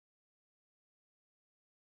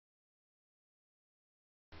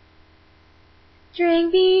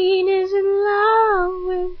JellyBean is in love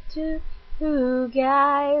with two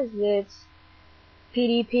guys. It's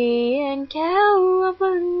PDP and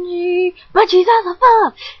Cowabungie. But she's also full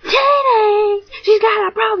of teenage. She's got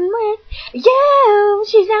a problem with you.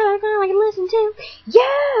 She's got a girl I can listen to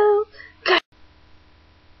you.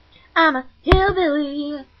 I'm a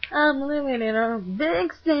hillbilly. I'm living in a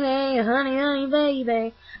big city, honey, honey,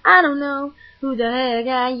 baby. I don't know who the heck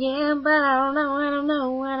I am, but I don't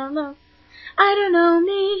know. I don't know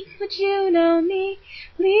me, but you know me.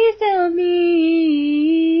 Please tell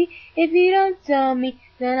me. If you don't tell me,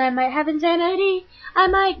 then I might have insanity. I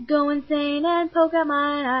might go insane and poke out my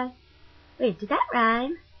eye. Wait, did that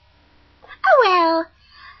rhyme? Oh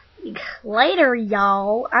well. Later,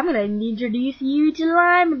 y'all. I'm gonna introduce you to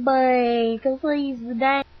LimaBean, 'cause he's the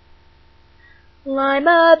dang.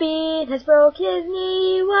 LimaBean has broke his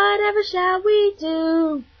knee. Whatever shall we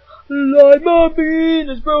do? LimaBean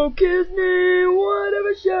has broke his knee.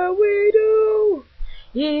 Whatever shall we do?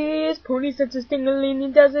 His pony senses tingling. He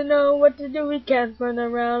doesn't know what to do. He can't run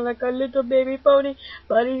around like a little baby pony.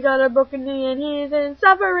 But he's got a broken knee and he's in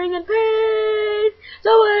suffering and pain.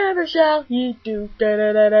 So whatever shall he do? Da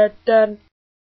da da da da.